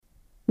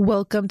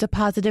Welcome to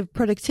Positive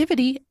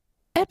Productivity,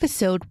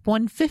 episode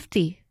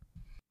 150.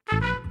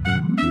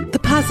 The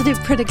Positive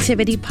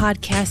Productivity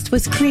Podcast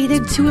was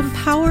created to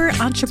empower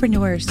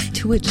entrepreneurs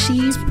to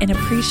achieve and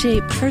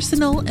appreciate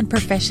personal and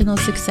professional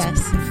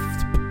success.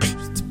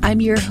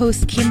 I'm your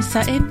host, Kim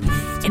Sutton,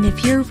 and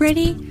if you're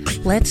ready,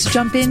 let's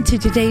jump into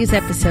today's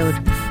episode.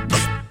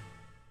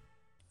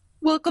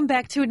 Welcome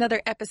back to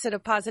another episode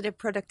of Positive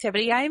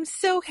Productivity. I am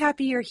so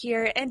happy you're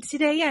here, and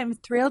today I'm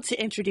thrilled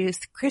to introduce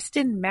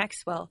Kristen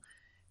Maxwell.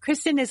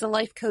 Kristen is a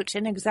life coach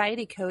and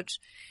anxiety coach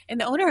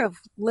and the owner of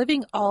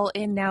Living All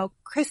In Now.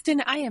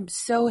 Kristen, I am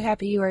so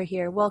happy you are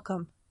here.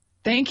 Welcome.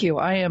 Thank you.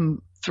 I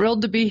am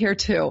thrilled to be here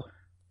too.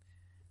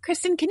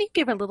 Kristen, can you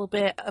give a little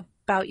bit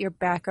about your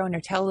background or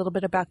tell a little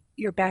bit about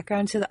your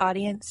background to the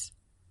audience?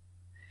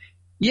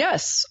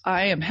 Yes,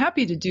 I am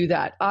happy to do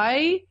that.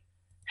 I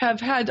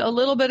have had a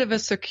little bit of a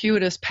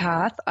circuitous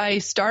path. I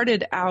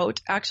started out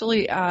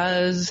actually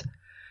as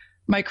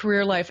my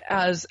career life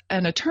as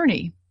an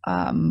attorney.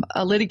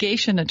 A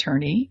litigation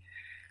attorney.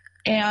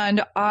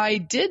 And I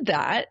did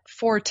that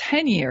for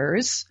 10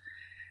 years.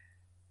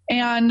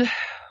 And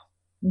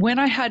when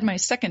I had my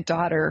second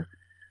daughter,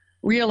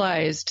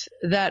 realized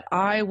that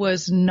I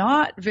was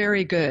not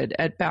very good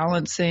at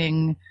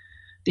balancing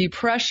the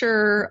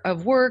pressure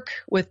of work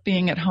with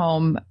being at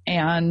home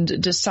and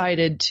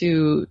decided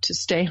to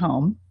stay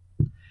home.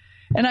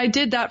 And I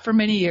did that for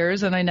many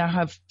years. And I now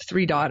have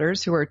 3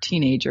 daughters who are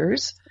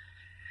teenagers.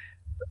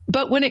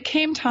 But when it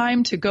came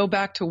time to go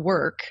back to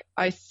work,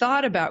 I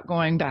thought about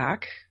going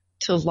back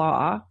to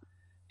law,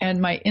 and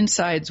my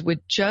insides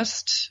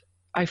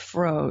I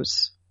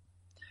froze.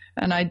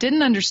 And I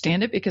didn't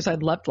understand it because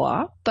I'd loved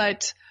law,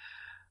 but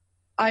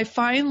I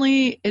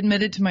finally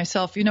admitted to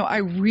myself, I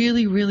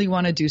really, really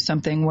want to do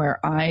something where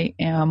I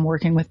am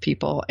working with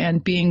people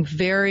and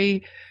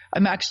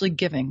I'm actually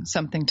giving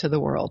something to the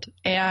world.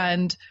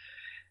 And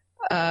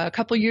a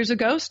couple years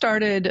ago,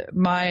 started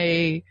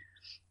my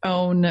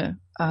own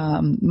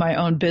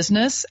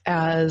business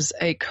as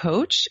a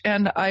coach,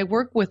 and I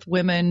work with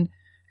women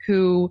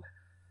who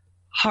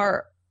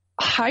are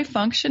high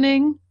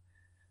functioning,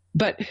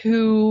 but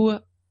who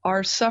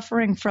are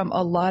suffering from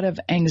a lot of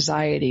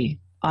anxiety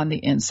on the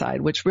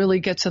inside, which really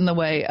gets in the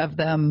way of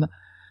them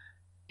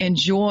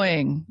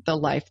enjoying the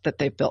life that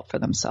they've built for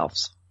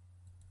themselves.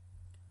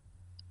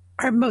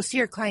 Are most of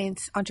your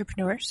clients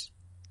entrepreneurs?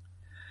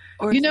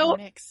 Or is it a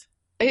mix?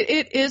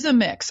 It is a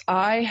mix.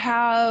 I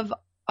have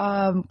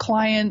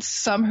clients,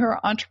 some who are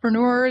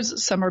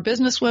entrepreneurs, some are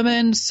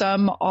businesswomen,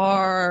 some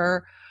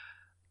are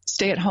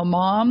stay-at-home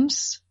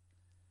moms.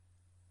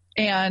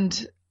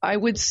 And I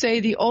would say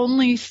the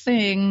only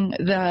thing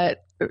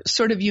that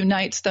sort of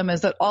unites them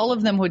is that all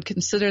of them would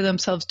consider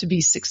themselves to be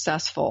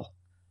successful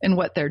in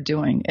what they're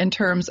doing, in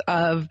terms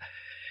of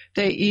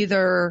they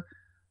either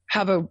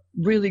have a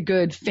really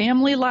good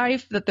family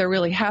life that they're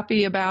really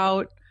happy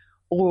about,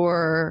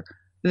 or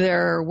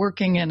they're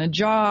working in a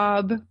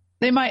job.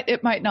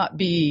 It might not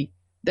be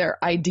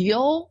their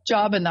ideal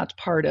job, and that's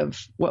part of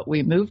what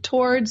we move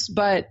towards,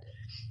 but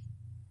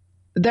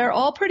they're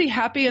all pretty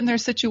happy in their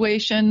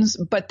situations,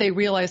 but they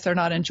realize they're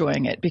not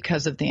enjoying it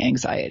because of the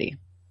anxiety.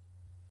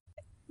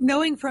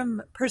 Knowing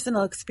from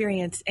personal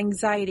experience,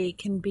 anxiety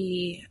can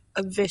be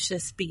a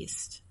vicious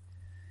beast,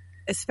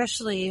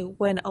 especially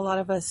when a lot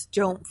of us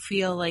don't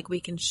feel like we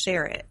can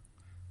share it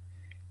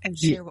and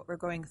share what we're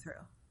going through.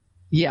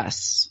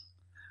 Yes.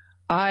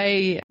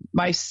 I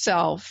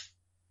myself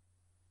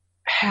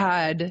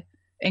had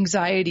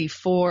anxiety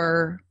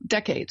for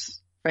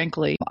decades,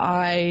 frankly.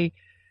 I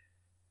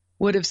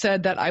would have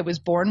said that I was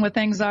born with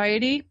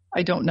anxiety.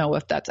 I don't know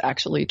if that's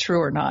actually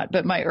true or not,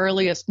 but my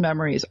earliest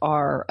memories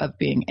are of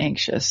being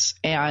anxious.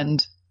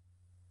 And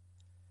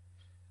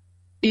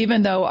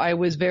even though I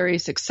was very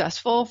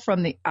successful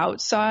from the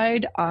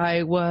outside,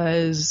 I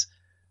was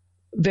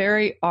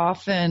very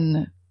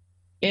often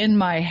in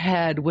my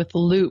head with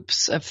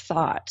loops of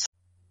thoughts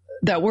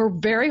that were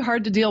very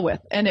hard to deal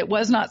with. And it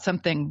was not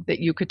something that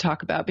you could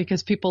talk about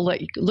because people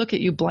look at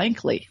you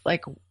blankly,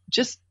 like,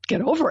 just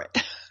get over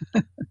it.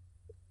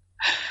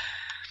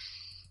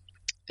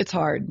 It's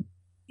hard.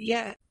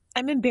 Yeah.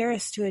 I'm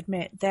embarrassed to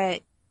admit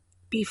that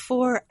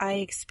before I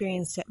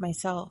experienced it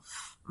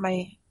myself,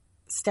 my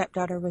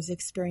stepdaughter was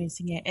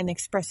experiencing it and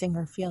expressing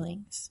her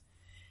feelings.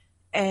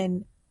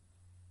 And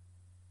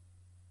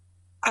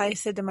I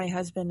said to my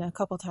husband a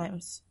couple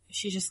times,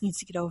 she just needs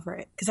to get over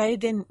it, because I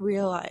didn't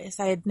realize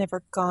I had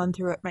never gone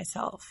through it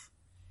myself.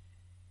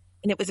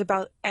 And it was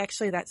about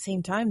actually that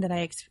same time that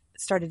I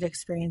started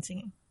experiencing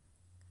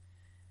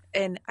it.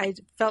 And I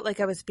felt like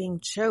I was being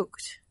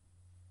choked.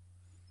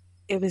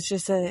 It was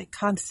just a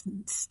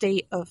constant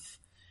state of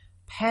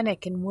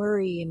panic and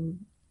worry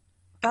and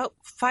about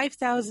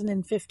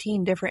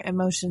 5,015 different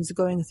emotions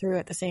going through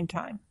at the same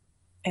time.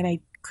 And I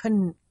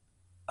couldn't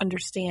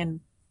understand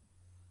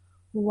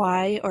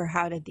why or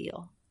how to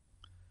deal.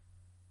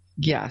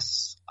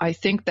 Yes, I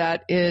think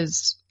that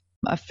is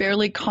a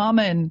fairly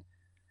common,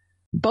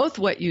 both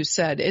what you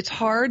said. It's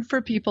hard for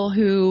people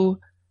who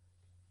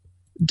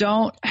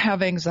don't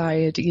have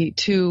anxiety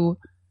to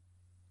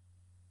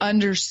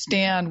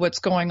understand what's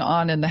going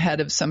on in the head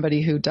of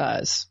somebody who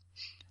does.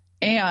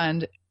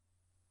 And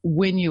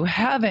when you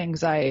have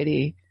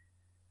anxiety,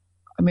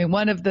 I mean,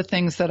 one of the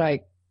things that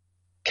I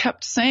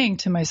kept saying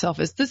to myself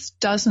is, this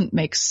doesn't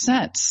make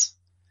sense.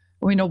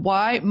 We know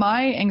why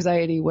my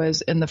anxiety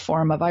was in the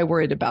form of, I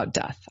worried about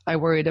death. I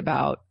worried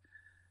about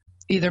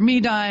either me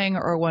dying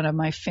or one of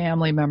my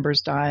family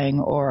members dying,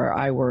 or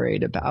I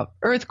worried about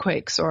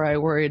earthquakes, or I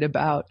worried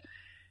about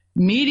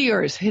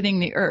meteors hitting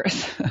the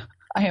earth.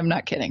 I am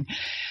not kidding.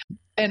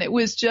 And it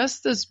was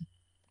just this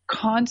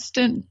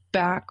constant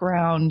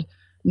background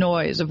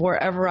noise of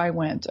wherever I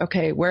went.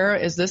 Okay, where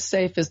is this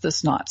safe? Is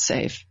this not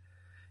safe?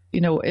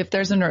 You know, if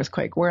there's an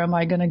earthquake, where am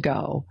I going to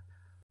go?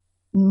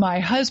 My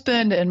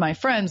husband and my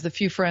friends, the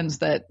few friends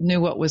that knew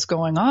what was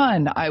going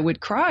on, I would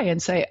cry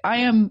and say,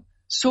 I am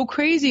so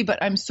crazy,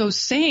 but I'm so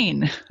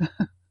sane.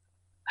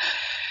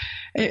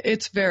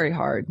 It's very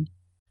hard.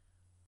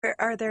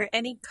 Are there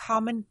any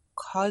common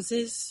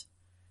causes,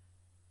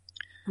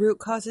 root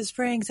causes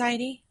for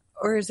anxiety,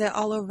 or is it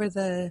all over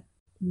the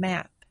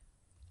map?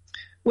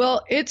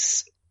 Well,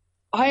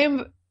 I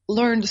have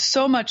learned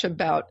so much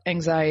about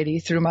anxiety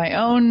through my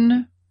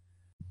own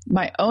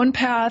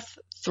path,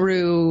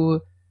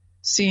 through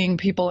seeing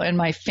people in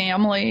my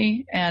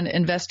family and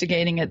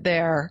investigating it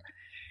there.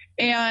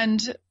 And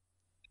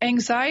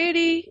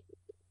anxiety,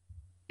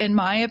 in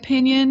my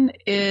opinion,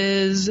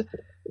 is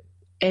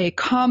a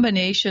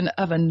combination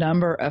of a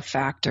number of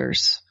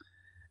factors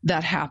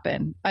that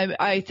happen.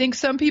 I think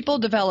some people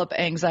develop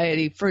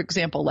anxiety, for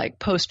example, like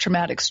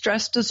post-traumatic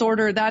stress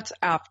disorder. That's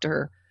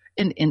after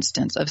an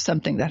instance of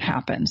something that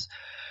happens.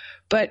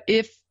 But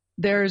if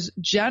there's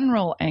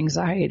general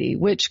anxiety,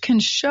 which can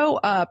show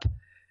up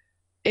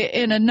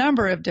in a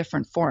number of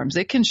different forms,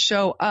 it can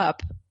show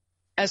up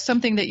as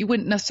something that you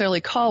wouldn't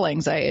necessarily call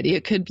anxiety.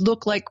 It could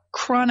look like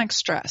chronic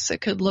stress.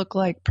 It could look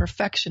like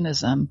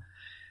perfectionism,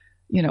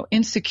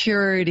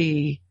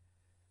 insecurity,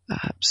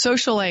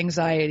 social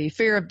anxiety,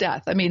 fear of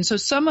death. I mean, so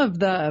some of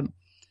the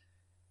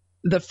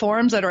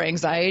forms that are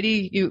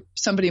anxiety,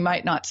 somebody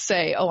might not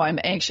say, oh, I'm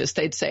anxious.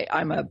 They'd say,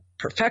 I'm a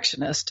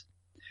perfectionist.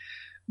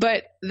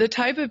 But the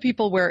type of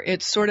people where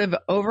it sort of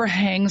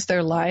overhangs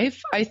their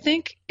life, I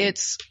think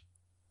it's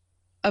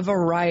a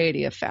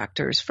variety of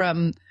factors,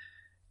 from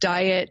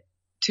diet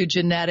to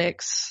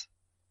genetics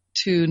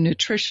to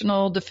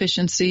nutritional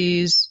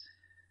deficiencies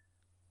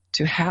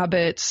to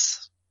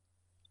habits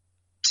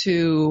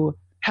to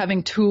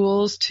having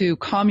tools to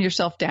calm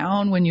yourself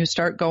down when you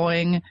start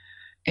going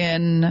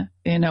in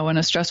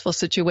a stressful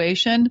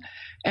situation,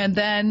 and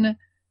then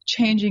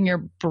changing your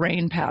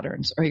brain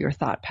patterns or your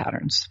thought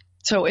patterns.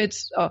 So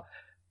it's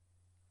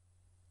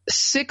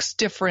 6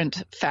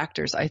 different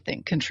factors, I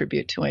think,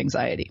 contribute to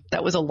anxiety.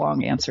 That was a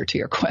long answer to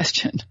your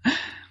question.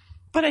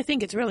 But I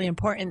think it's really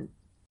important,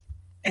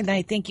 and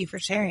I thank you for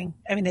sharing.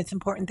 I mean, it's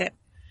important that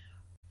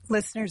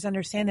listeners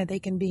understand that they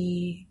can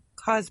be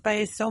caused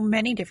by so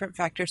many different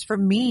factors. For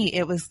me,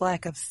 it was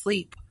lack of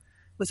sleep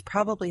was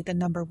probably the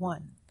number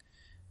one.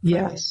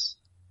 Yes.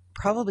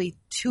 Probably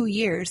 2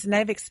 years, and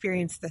I've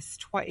experienced this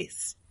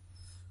twice.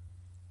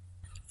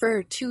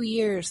 For 2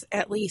 years,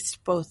 at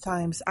least both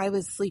times, I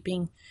was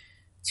sleeping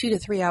 2 to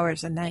 3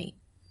 hours a night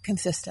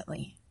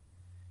consistently.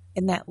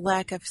 And that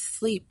lack of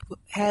sleep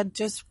had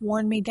just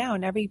worn me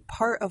down. Every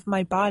part of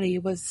my body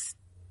was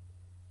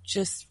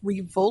just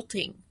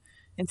revolting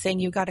and saying,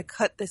 you got to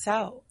cut this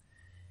out.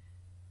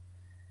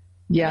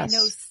 Yes. I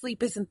know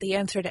sleep isn't the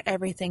answer to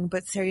everything,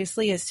 but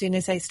seriously, as soon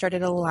as I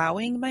started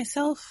allowing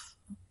myself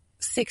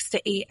 6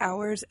 to 8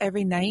 hours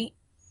every night,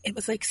 it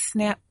was like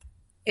snap.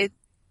 It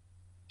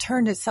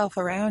turned itself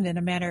around in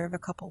a matter of a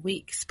couple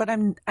weeks. But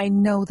I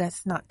know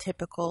that's not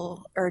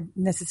typical or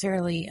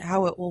necessarily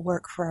how it will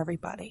work for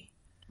everybody.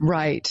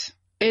 Right.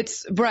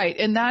 It's right.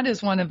 And that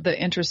is one of the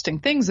interesting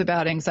things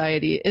about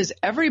anxiety is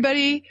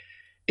everybody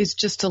is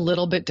just a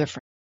little bit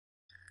different.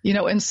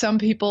 And some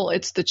people,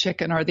 it's the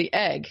chicken or the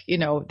egg.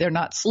 They're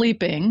not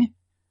sleeping,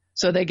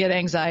 so they get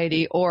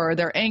anxiety, or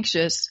they're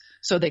anxious,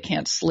 so they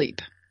can't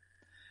sleep.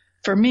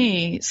 For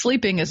me,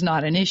 sleeping is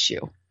not an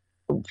issue,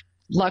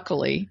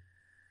 luckily,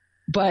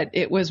 but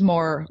it was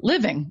more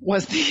living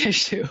was the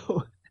issue.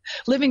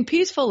 Living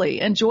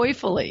peacefully and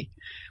joyfully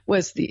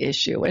was the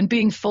issue, and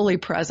being fully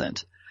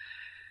present.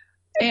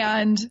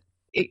 And,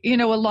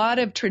 a lot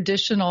of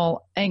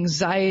traditional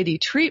anxiety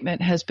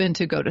treatment has been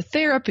to go to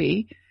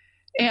therapy.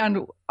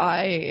 And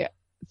I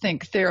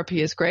think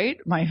therapy is great.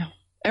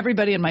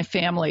 Everybody in my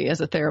family is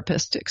a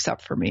therapist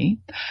except for me.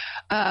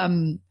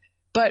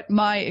 But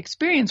my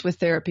experience with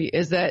therapy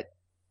is that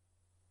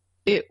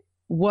it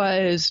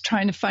was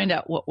trying to find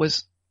out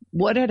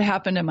what had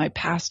happened in my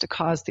past to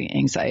cause the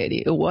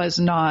anxiety. It was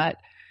not,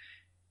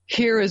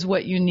 here is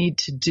what you need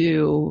to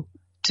do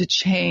to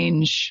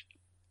change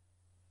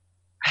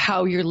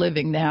how you're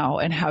living now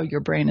and how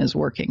your brain is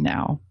working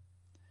now.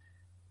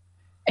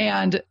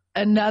 And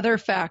another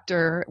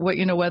factor,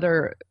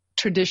 whether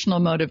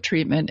traditional mode of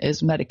treatment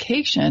is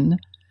medication,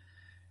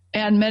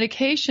 and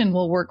medication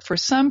will work for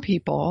some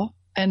people,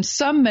 and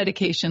some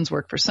medications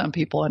work for some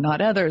people and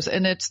not others.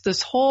 And it's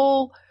this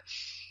whole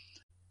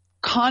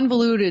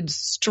convoluted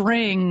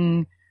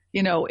string,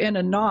 in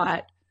a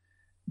knot.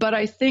 But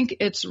I think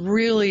it's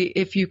really,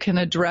 if you can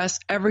address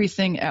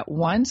everything at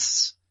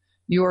once,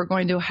 you're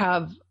going to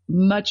have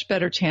much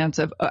better chance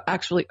of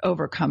actually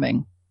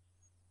overcoming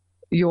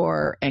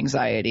your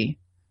anxiety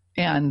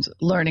and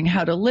learning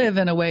how to live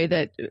in a way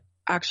that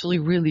actually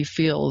really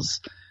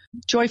feels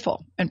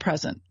joyful and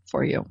present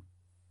for you.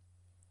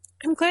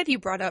 I'm glad you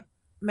brought up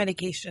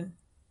medication,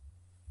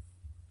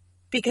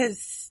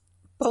 because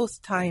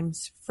both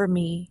times for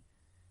me,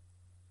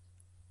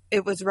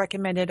 it was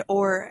recommended,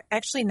 or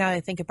actually now that I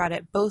think about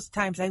it, both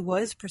times I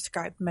was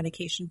prescribed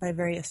medication by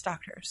various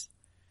doctors,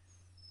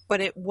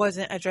 but it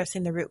wasn't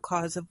addressing the root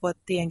cause of what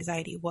the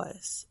anxiety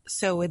was.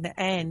 So in the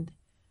end,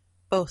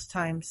 both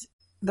times,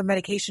 the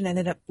medication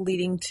ended up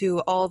leading to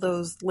all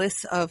those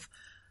lists of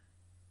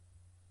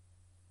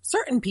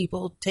certain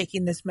people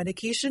taking this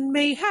medication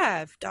may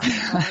have ...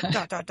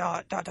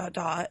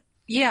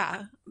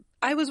 Yeah,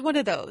 I was one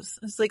of those.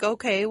 It's like,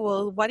 okay,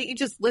 well, why don't you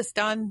just list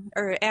on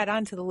or add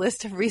on to the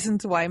list of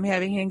reasons why I'm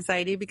having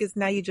anxiety? Because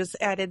now you just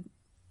added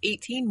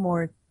 18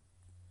 more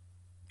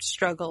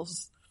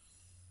struggles.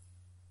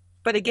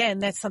 But again,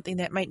 that's something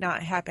that might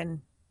not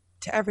happen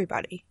to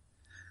everybody.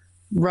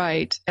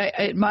 Right.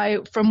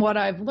 From what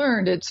I've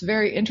learned, it's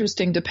very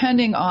interesting,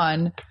 depending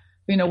on,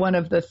 one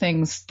of the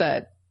things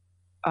that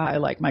I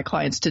like my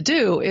clients to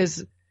do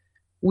is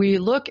we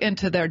look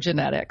into their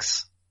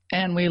genetics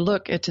and we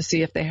look to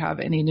see if they have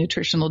any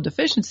nutritional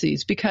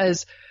deficiencies,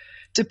 because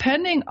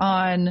depending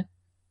on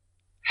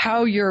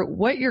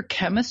what your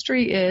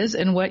chemistry is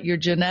and what your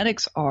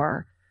genetics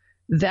are,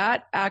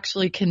 that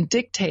actually can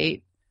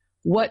dictate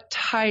what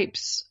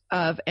types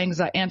of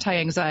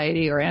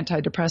anti-anxiety or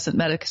antidepressant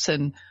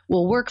medicine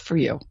will work for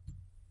you.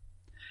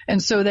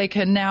 And so they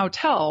can now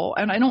tell,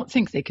 and I don't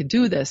think they could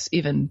do this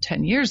even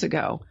 10 years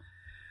ago,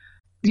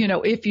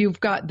 if you've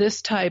got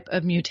this type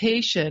of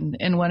mutation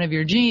in one of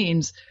your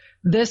genes,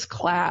 this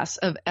class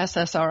of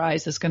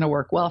SSRIs is going to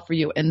work well for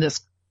you and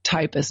this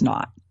type is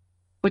not,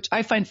 which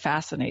I find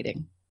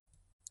fascinating.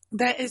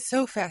 That is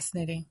so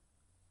fascinating.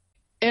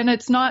 And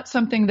it's not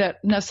something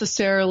that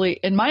necessarily,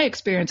 in my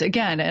experience,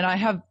 again, and I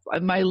have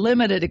my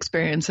limited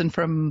experience and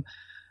from,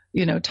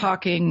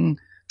 talking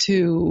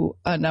to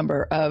a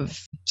number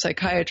of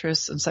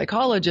psychiatrists and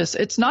psychologists,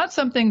 it's not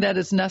something that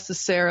is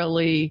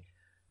necessarily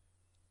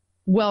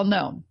well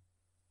known.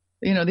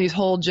 These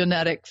whole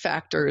genetic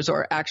factors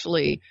or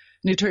actually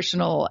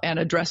nutritional and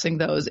addressing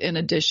those in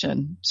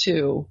addition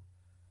to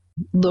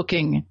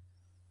looking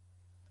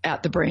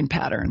at the brain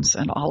patterns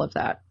and all of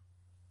that.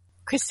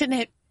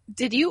 Kristen,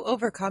 did you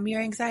overcome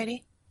your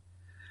anxiety?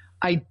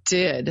 I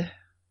did.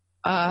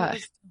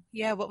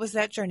 What was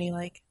that journey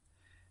like?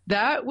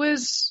 That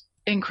was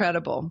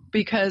incredible,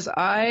 because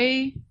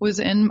I was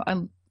in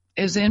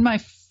my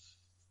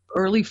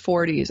early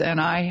 40s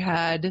and I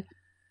had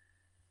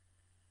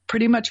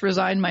pretty much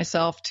resigned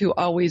myself to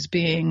always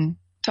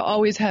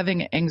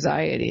having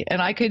anxiety.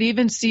 And I could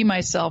even see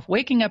myself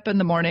waking up in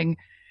the morning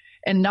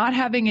and not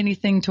having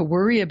anything to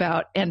worry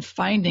about and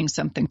finding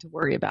something to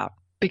worry about,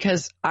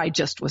 because I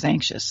just was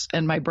anxious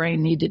and my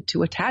brain needed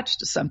to attach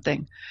to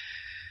something.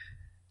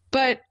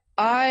 But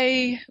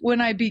when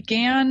I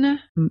began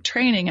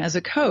training as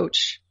a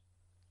coach,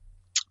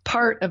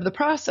 part of the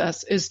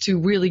process is to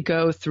really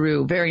go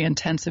through very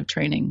intensive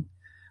training,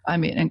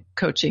 and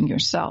coaching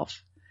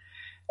yourself.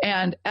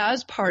 And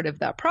as part of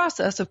that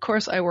process, of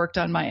course, I worked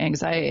on my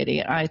anxiety,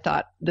 and I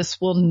thought, this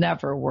will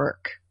never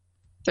work.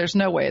 There's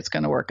no way it's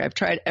going to work. I've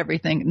tried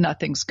everything.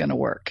 Nothing's going to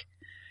work.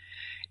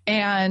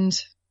 And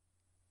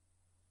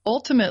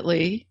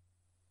ultimately,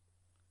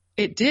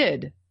 it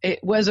did.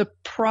 It was a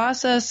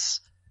process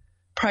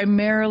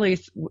primarily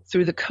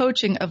through the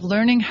coaching of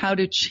learning how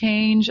to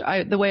change.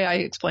 The way I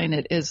explain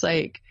it is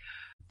like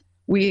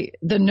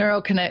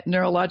the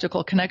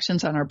neurological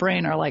connections on our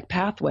brain are like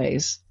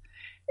pathways.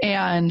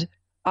 And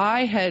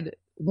I had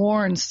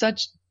worn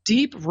such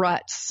deep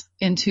ruts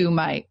into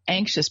my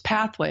anxious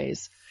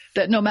pathways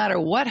that no matter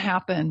what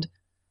happened,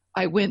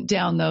 I went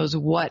down those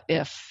what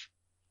if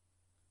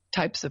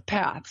types of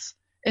paths.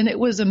 And it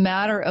was a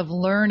matter of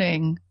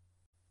learning.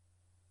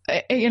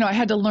 I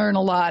had to learn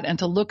a lot and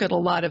to look at a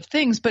lot of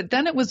things, but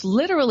then it was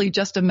literally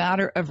just a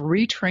matter of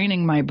retraining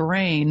my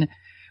brain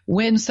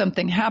when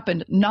something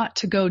happened not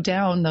to go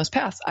down those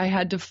paths. I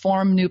had to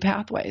form new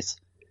pathways.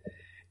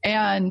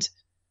 And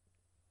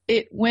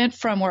it went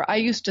from where I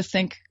used to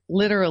think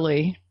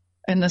literally,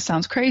 and this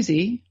sounds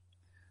crazy,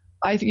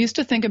 I used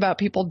to think about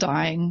people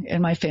dying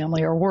in my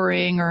family or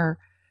worrying or,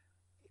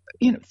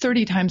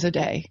 30 times a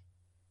day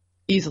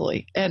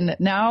easily. And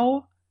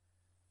now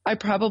I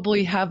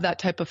probably have that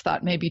type of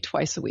thought maybe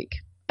twice a week,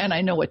 and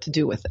I know what to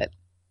do with it,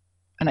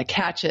 and I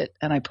catch it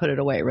and I put it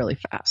away really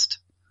fast.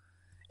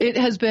 It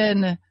has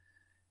been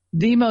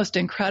the most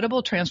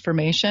incredible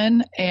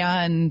transformation.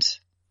 And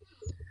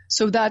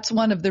so that's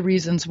one of the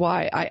reasons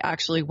why I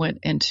actually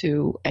went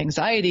into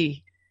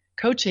anxiety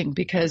coaching,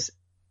 because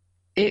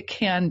it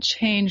can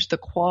change the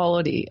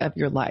quality of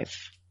your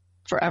life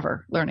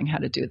forever, learning how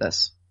to do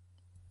this.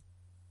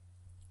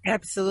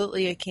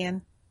 Absolutely, it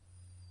can.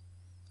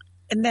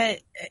 And that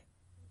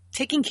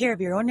taking care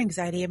of your own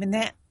anxiety, I mean,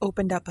 that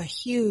opened up a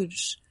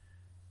huge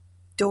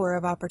door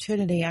of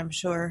opportunity, I'm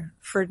sure,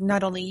 for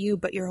not only you,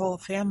 but your whole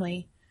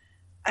family.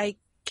 I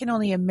can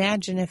only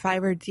imagine if I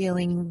were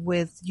dealing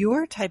with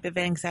your type of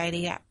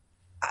anxiety,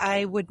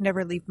 I would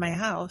never leave my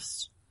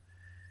house.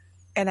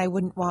 And I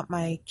wouldn't want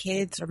my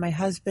kids or my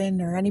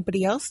husband or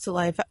anybody else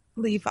to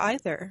leave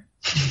either.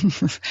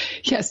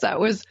 Yes, that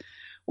was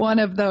one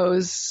of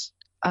those.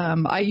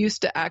 I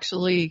used to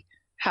actually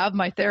have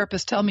my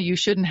therapist tell me you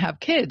shouldn't have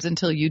kids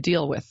until you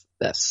deal with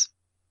this,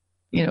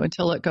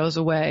 until it goes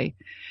away.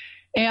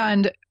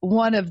 And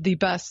one of the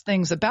best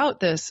things about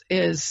this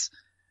is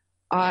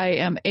I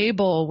am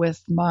able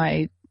with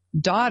my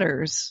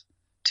daughters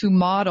to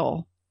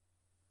model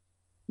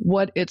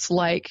what it's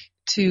like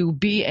to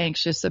be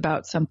anxious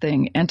about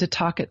something and to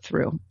talk it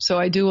through. So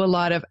I do a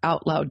lot of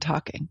out loud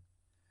talking.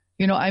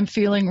 I'm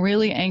feeling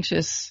really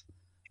anxious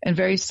and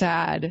very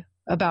sad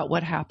about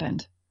what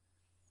happened.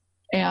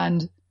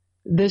 And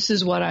this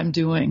is what I'm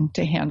doing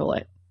to handle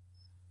it.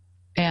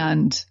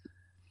 And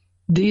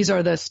these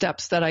are the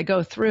steps that I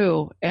go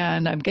through,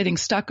 and I'm getting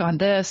stuck on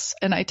this,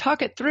 and I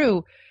talk it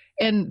through,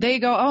 and they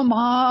go, "Oh,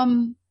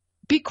 Mom,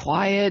 be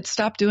quiet,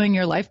 stop doing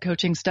your life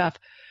coaching stuff."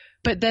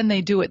 But then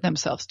they do it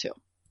themselves too.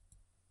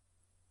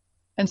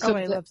 And so,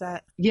 I love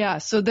that. Yeah.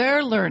 So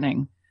they're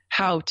learning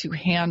how to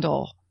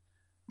handle,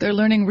 they're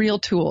learning real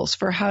tools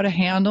for how to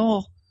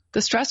handle the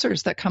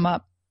stressors that come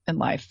up in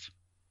life.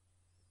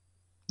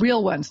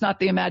 Real ones, not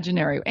the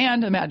imaginary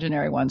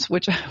ones,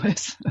 which I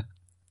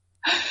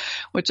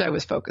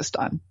was focused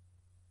on.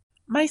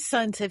 My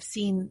sons have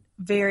seen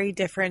very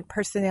different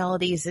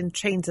personalities and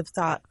trains of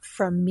thought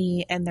from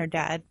me and their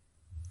dad.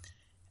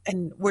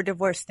 And we're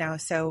divorced now,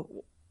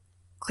 so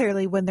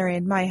clearly when they're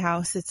in my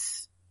house,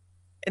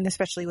 and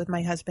especially with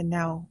my husband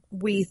now,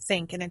 we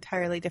think an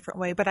entirely different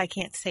way, but I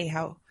can't say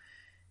how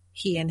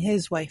he and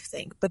his wife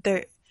think. But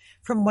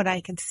from what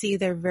I can see,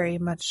 they're very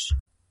much,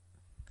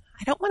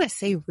 I don't want to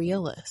say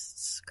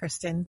realists,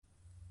 Kristen.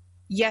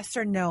 Yes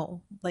or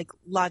no, like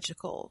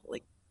logical,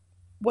 like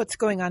what's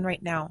going on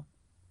right now.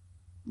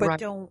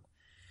 But right.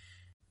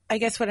 I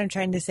guess what I'm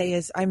trying to say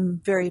is I'm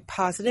very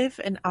positive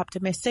and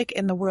optimistic,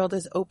 and the world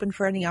is open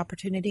for any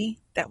opportunity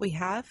that we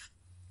have.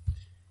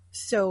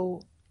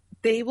 So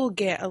they will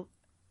get,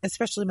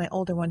 especially my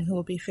older one who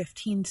will be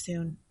 15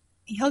 soon,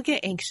 he'll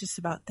get anxious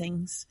about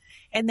things.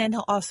 And then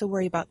he'll also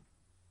worry about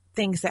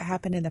things that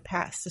happened in the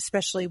past,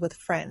 especially with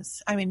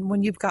friends. I mean,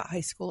 when you've got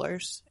high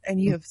schoolers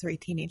and you have 3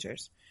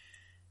 teenagers,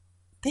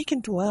 they can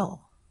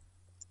dwell.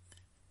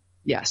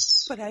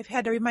 Yes. But I've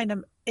had to remind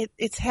them,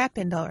 it's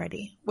happened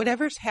already.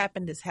 Whatever's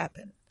happened has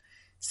happened.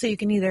 So you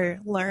can either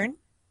learn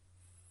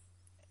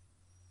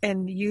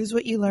and use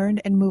what you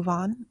learned and move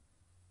on,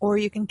 or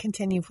you can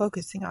continue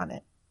focusing on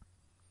it.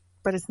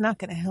 But it's not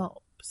going to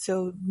help.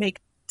 So make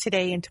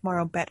today and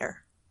tomorrow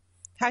better.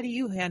 How do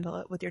you handle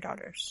it with your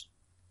daughters?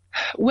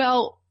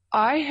 Well,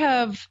 I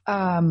have,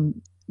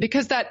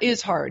 because that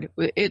is hard.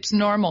 It's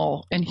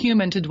normal and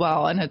human to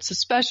dwell, and it's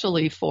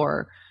especially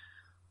for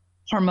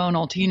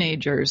hormonal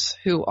teenagers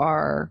who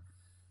are,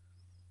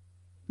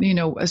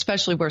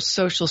 especially where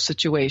social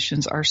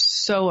situations are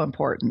so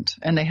important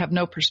and they have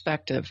no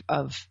perspective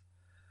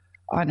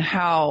on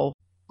how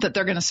that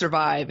they're going to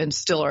survive and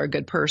still are a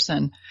good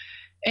person.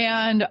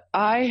 And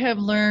I have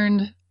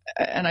learned,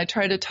 and I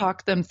try to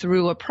talk them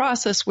through a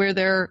process where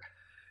they're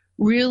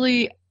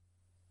really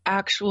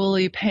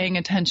actually paying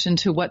attention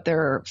to what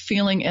they're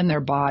feeling in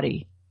their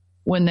body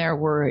when they're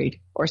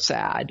worried or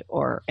sad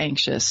or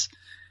anxious,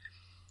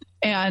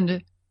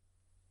 and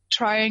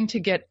trying to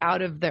get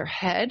out of their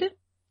head,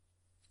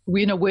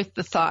 with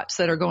the thoughts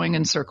that are going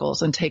in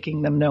circles and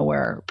taking them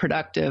nowhere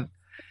productive,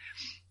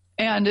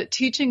 and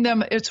teaching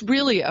them it's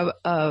really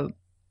a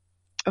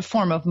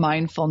form of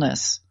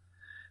mindfulness.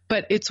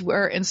 But it's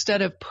where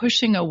instead of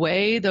pushing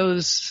away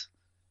those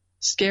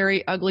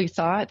scary, ugly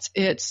thoughts,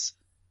 it's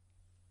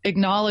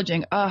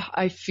acknowledging,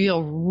 I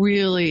feel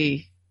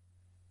really,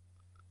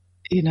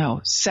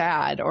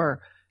 sad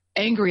or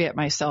angry at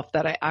myself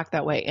that I act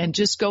that way, and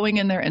just going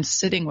in there and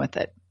sitting with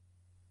it.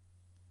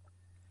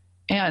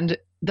 And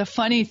the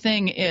funny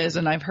thing is,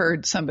 and I've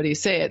heard somebody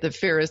say it, that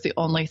fear is the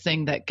only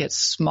thing that gets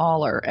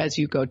smaller as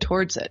you go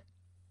towards it.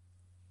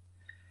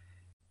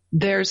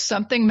 There's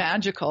something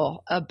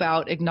magical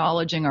about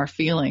acknowledging our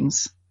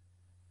feelings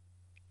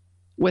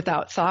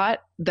without thought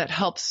that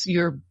helps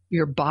your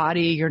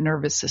body, your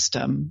nervous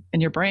system,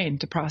 and your brain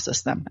to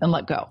process them and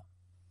let go.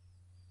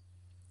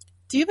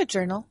 Do you have a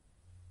journal?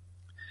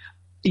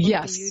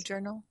 Yes. Do you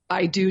journal?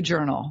 I do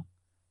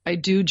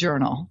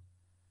journal.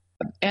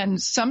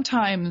 And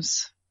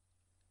sometimes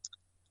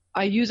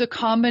I use a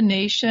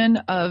combination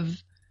of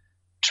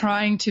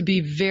trying to be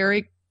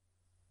very,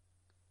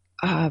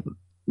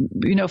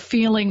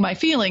 feeling my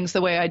feelings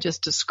the way I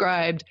just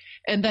described,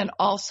 and then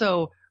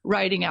also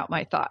writing out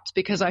my thoughts,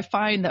 because I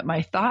find that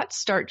my thoughts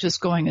start just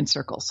going in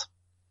circles.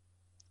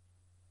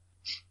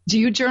 Do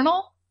you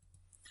journal?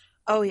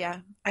 Oh yeah.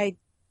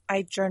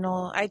 I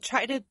journal. I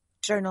try to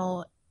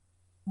journal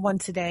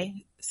once a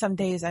day. some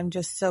days I'm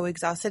just so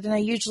exhausted, and I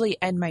usually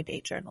end my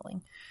day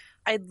journaling.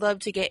 I'd love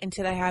to get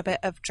into the habit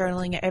of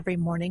journaling every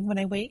morning when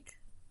I wake.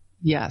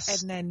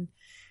 Yes. And then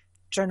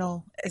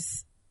journal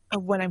as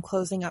when I'm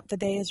closing up the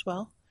day as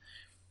well.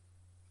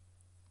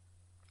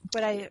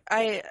 But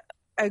I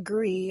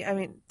agree. I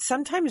mean,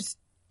 sometimes,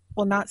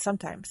 well, not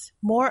sometimes,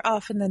 more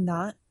often than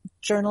not,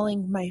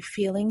 journaling my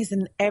feelings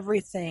and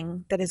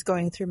everything that is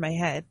going through my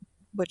head,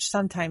 which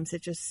sometimes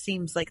it just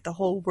seems like the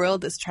whole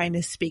world is trying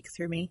to speak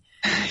through me.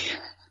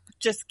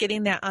 Just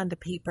getting that onto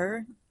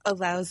paper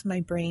allows my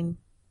brain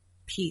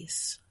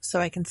peace so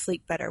I can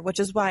sleep better, which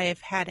is why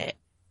I've had it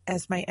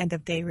as my end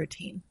of day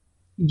routine.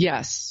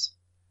 Yes.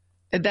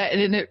 And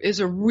it is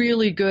a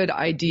really good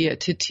idea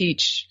to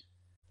teach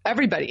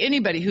everybody,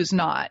 anybody who's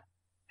not,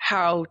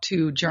 how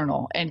to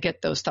journal and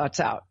get those thoughts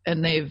out.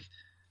 And they've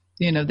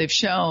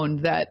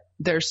shown that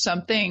there's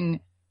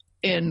something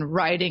in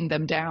writing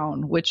them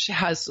down, which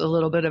has a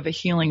little bit of a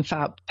healing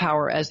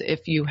power as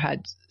if you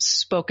had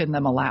spoken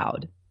them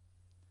aloud.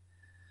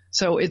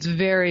 So it's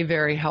very,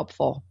 very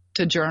helpful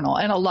to journal.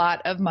 And a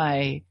lot of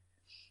my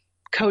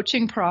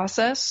coaching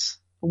process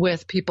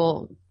with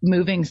people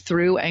moving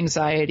through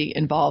anxiety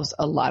involves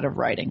a lot of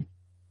writing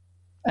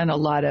and a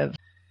lot of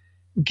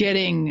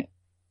getting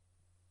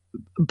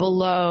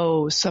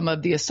below some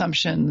of the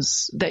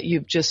assumptions that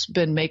you've just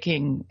been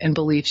making and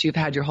beliefs you've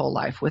had your whole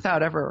life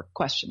without ever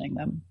questioning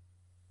them.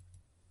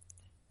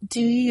 Do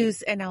you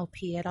use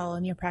NLP at all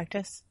in your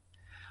practice?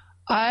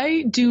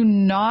 I do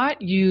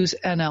not use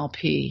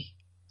NLP,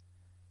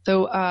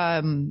 though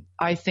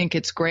I think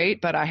it's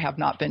great, but I have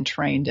not been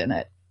trained in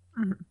it.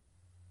 Mm-hmm.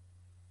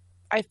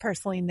 I've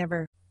personally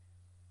never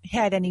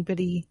had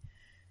anybody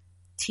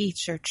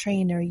teach or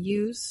train or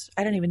use,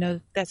 I don't even know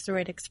if that's the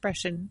right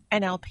expression,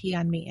 NLP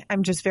on me.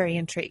 I'm just very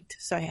intrigued,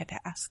 so I had to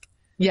ask.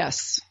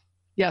 Yes.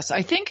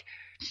 I think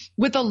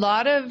with a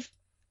lot of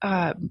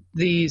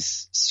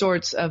these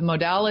sorts of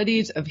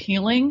modalities of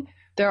healing,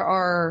 there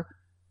are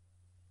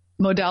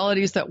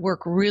modalities that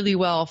work really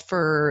well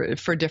for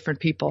different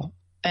people.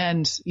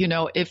 And,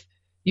 if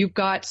you've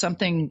got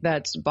something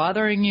that's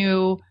bothering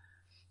you,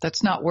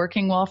 that's not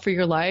working well for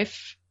your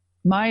life,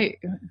 my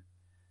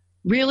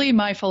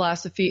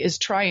philosophy is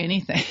try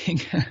anything,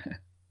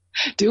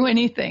 do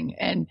anything,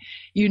 and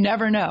you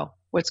never know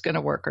what's going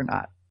to work or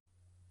not.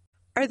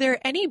 Are there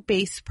any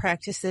base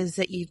practices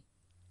that you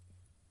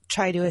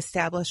try to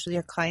establish with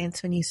your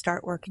clients when you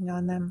start working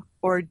on them?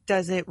 Or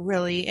does it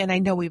really, and I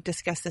know we've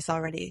discussed this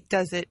already,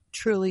 does it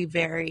truly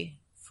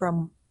vary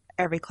from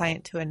every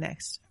client to the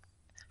next?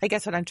 I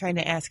guess what I'm trying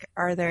to ask,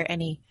 are there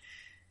any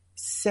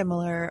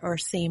similar or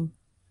same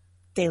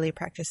daily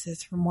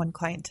practices from one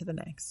client to the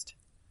next?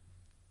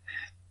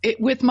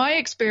 With my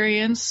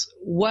experience,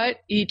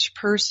 what each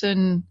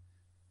person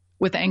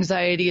with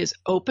anxiety is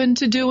open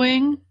to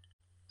doing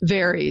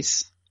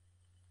varies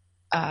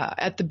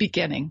at the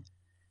beginning,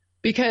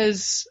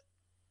 because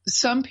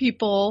some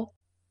people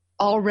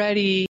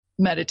already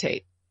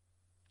meditate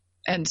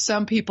and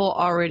some people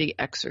already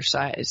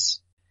exercise.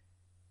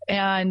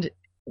 And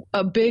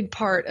a big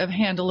part of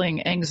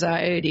handling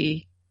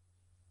anxiety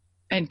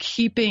and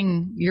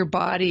keeping your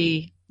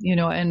body,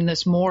 in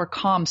this more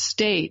calm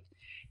state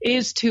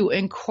is to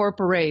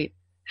incorporate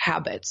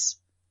habits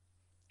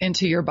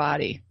into your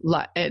body,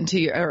 into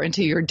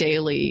your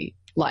daily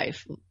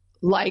life,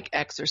 like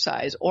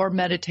exercise or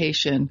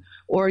meditation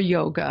or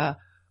yoga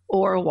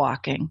or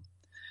walking.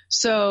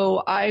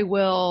 So I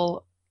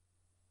will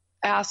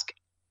ask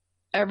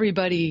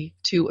everybody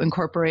to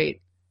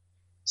incorporate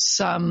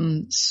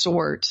some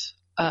sort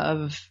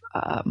of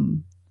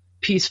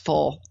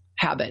peaceful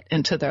habit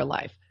into their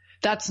life.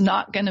 That's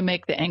not going to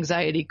make the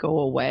anxiety go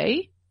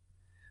away,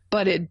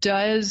 but it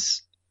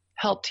does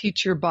help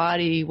teach your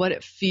body what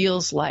it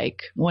feels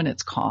like when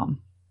it's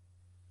calm.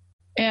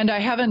 And I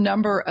have a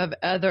number of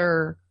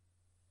other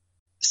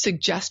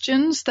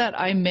suggestions that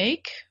I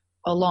make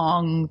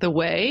along the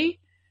way,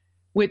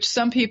 which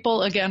some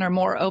people, again, are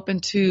more open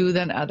to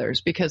than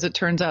others, because it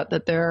turns out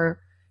that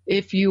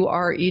if you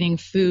are eating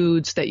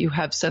foods that you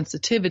have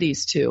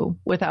sensitivities to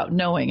without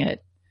knowing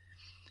it,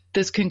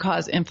 this can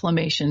cause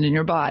inflammation in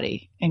your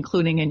body,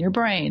 including in your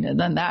brain. And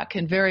then that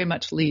can very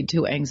much lead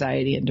to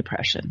anxiety and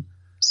depression.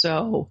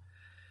 So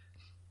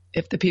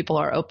if the people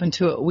are open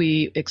to it,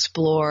 we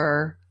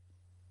explore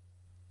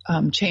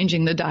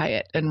changing the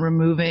diet and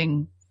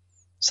removing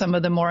some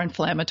of the more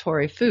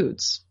inflammatory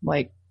foods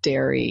like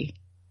dairy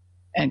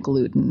and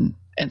gluten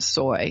and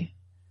soy.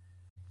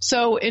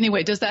 So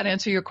anyway, does that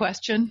answer your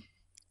question?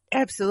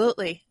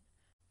 Absolutely.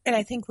 And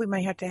I think we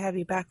might have to have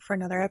you back for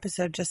another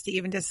episode just to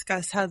even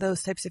discuss how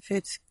those types of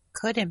foods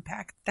could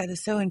impact. That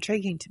is so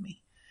intriguing to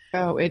me.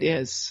 Oh, it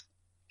is.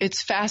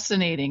 It's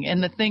fascinating.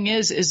 And the thing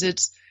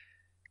is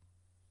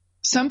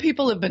some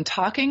people have been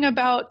talking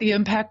about the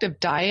impact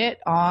of diet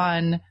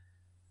on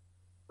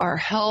our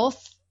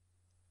health,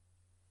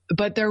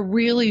 but they're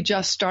really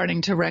just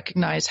starting to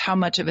recognize how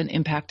much of an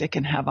impact it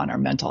can have on our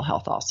mental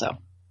health also.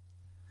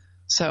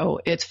 So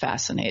it's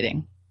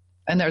fascinating.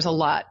 And there's a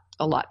lot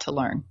to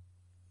learn.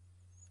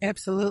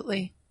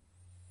 Absolutely.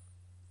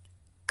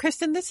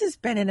 Kristen, this has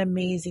been an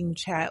amazing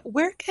chat.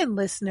 Where can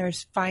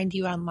listeners find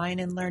you online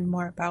and learn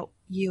more about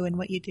you and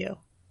what you do?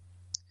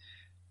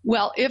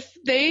 Well, if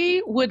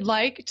they would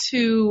like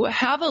to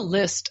have a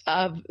list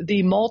of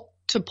the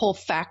multiple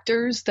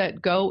factors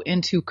that go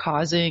into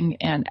causing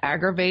and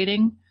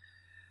aggravating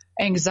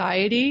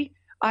anxiety,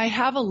 I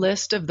have a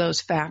list of those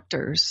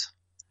factors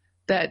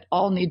that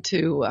all need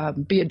to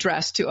be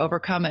addressed to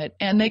overcome it.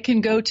 And they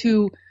can go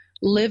to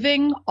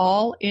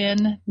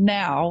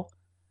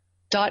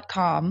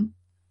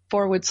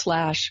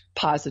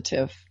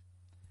livingallinnow.com/positive.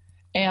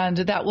 And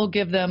that will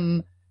give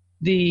them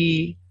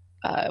the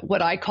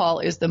what I call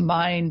is the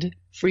mind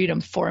freedom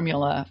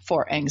formula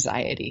for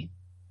anxiety.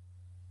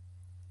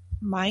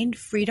 Mind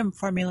freedom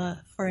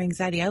formula for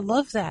anxiety. I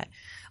love that.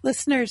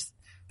 Listeners,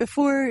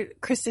 before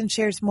Kristen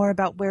shares more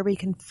about where we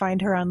can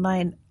find her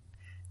online,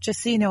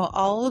 just so you know,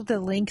 all of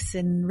the links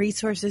and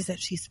resources that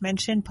she's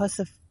mentioned, plus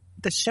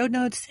the show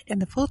notes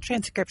and the full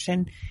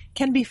transcription,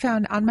 can be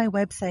found on my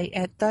website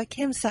at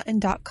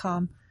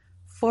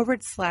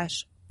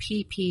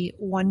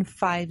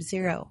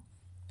thekimsutton.com/pp150.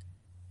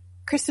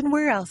 Kristen,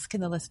 where else can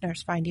the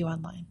listeners find you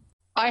online?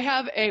 I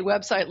have a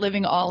website,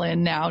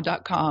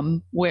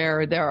 livingallinnow.com,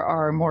 where there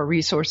are more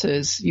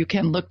resources you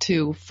can look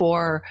to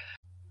for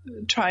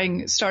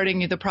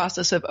starting the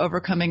process of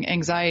overcoming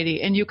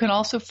anxiety. And you can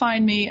also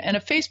find me in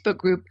a Facebook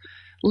group,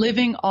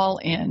 Living All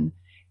In.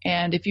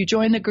 And if you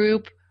join the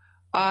group,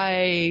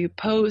 I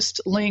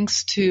post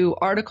links to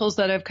articles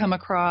that I've come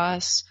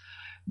across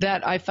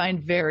that I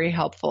find very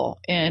helpful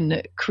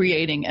in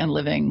creating and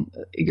living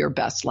your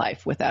best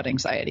life without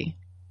anxiety.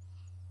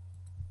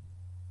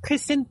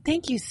 Kristen,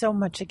 thank you so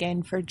much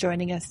again for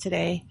joining us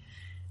today.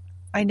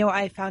 I know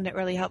I found it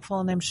really helpful,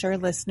 and I'm sure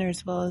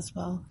listeners will as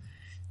well.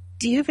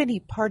 Do you have any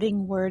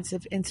parting words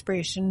of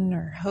inspiration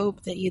or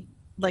hope that you'd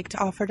like to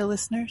offer to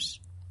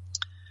listeners?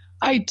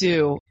 I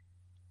do.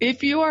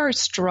 If you are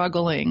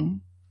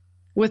struggling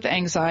with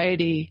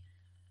anxiety,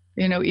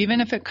 even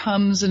if it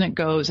comes and it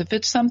goes, if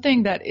it's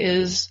something that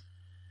is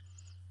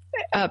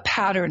a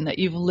pattern that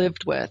you've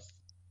lived with,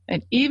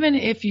 and even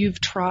if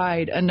you've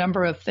tried a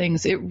number of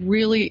things, it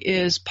really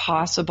is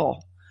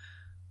possible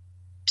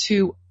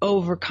to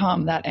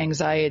overcome that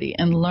anxiety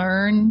and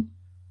learn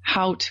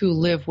how to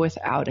live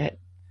without it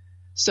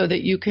so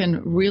that you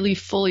can really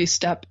fully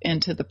step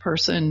into the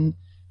person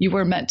you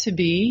were meant to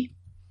be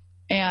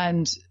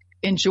and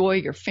enjoy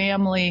your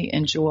family,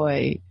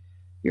 enjoy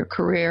your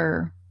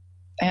career,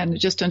 and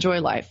just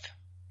enjoy life.